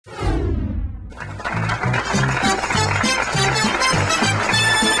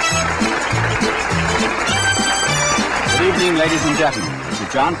ladies and gentlemen. This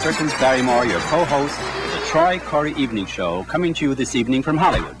is John Perkins Barrymore, your co-host of the Troy Cory Evening Show, coming to you this evening from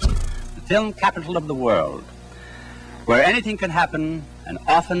Hollywood, the film capital of the world, where anything can happen and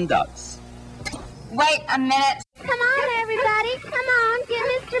often does. Wait a minute. Come on, everybody. Come on, get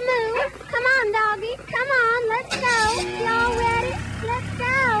Mr. Moo. Come on, doggy. Come on, let's go. Y'all ready? Let's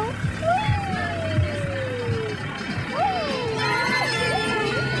go.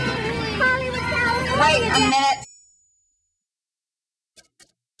 Hollywood, California. Wait a minute.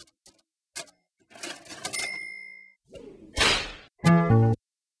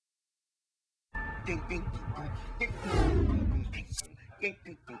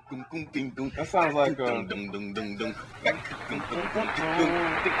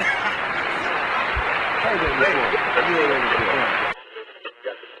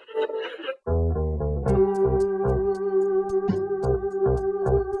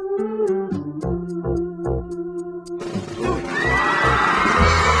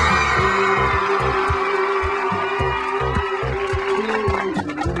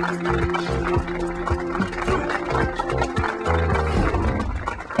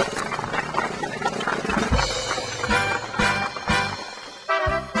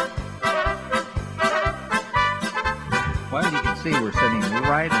 That sounds like we're sitting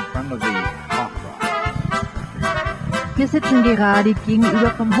right in front of the Hofbrauhaus. Wir sitzen gerade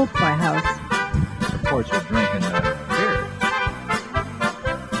gegenüber vom Hofbrauhaus. Of course, we're drinking beer.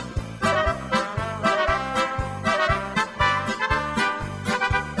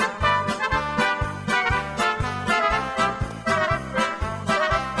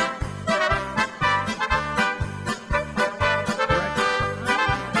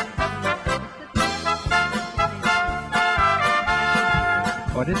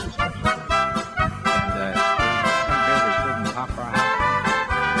 What is the special thing?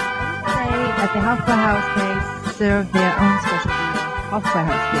 At the Hofbrauhaus, they serve their own special beer,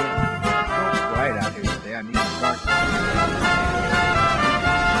 Hofbrauhaus beer. It's bright out here today. I'm using dark.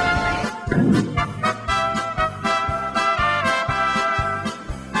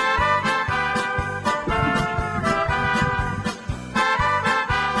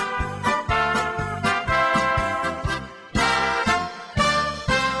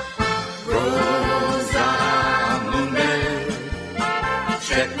 Rosamunde,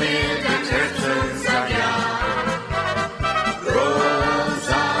 check me the turtles are young.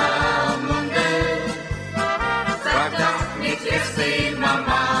 Rosamunde, frag doch nicht erst die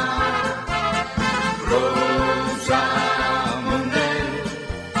Mama. Rosamunde,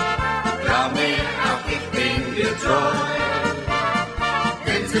 glaub mir auch, ich bin dir treu.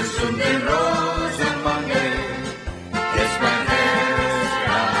 Denn zwischen den Rosamunde ist mein Herz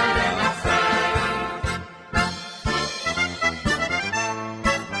gerade noch frei.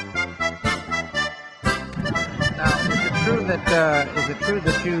 Now, is it true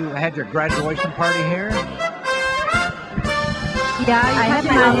that you had your graduation party here? Yeah, I had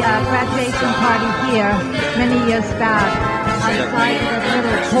my graduation party here many years back outside the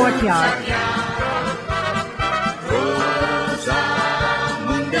little courtyard. Rosamunde,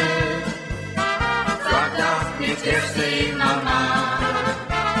 frag doch nicht erst die Mama.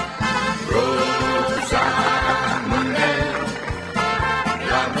 Rosamunde,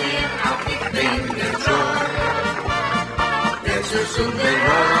 glaub mir auch, ich bin dir treu. Jetzt ist um die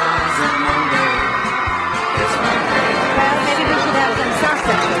Rosamunde, ist mein Well, maybe we should have some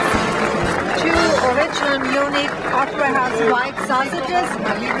sausages. 2 original Munich Hofbrauhaus white sausages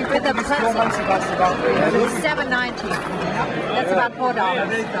with a pretzel. $7.90. That's about $4.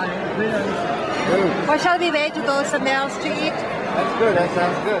 Or shall we wait to go somewhere else to eat? That's good. That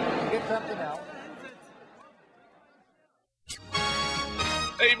sounds good. Get something else.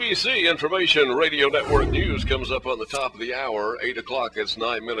 ABC Information Radio Network News comes up on the top of the hour, 8 o'clock. It's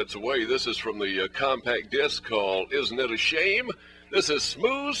 9 minutes away. This is from the compact disc called Isn't It a Shame? This is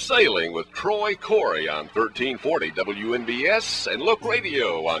Smooth Sailing with Troy Cory on 1340 WNBS and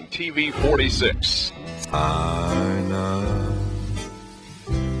LookRadio on TV 46. China,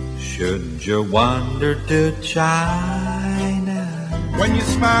 should you wander to China? When you're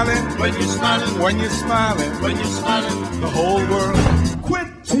smiling, when you're smiling, when you're smiling, when you're smiling, the whole world. Quit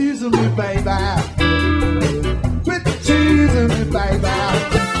teasing me, baby. Quit teasing me, baby.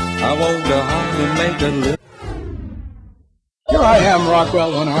 I want to home and make a little. Here I am,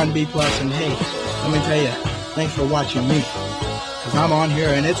 Rockwell, on R&BPlus, and hey, let me tell you, thanks for watching me, because I'm on here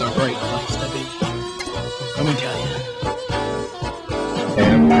and it's a great place to be. Let me tell you.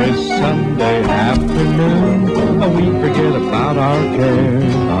 Every Sunday afternoon, we forget about our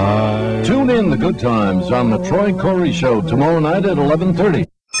cares. Tune in the good times on the Troy Cory Show tomorrow night at 11:30.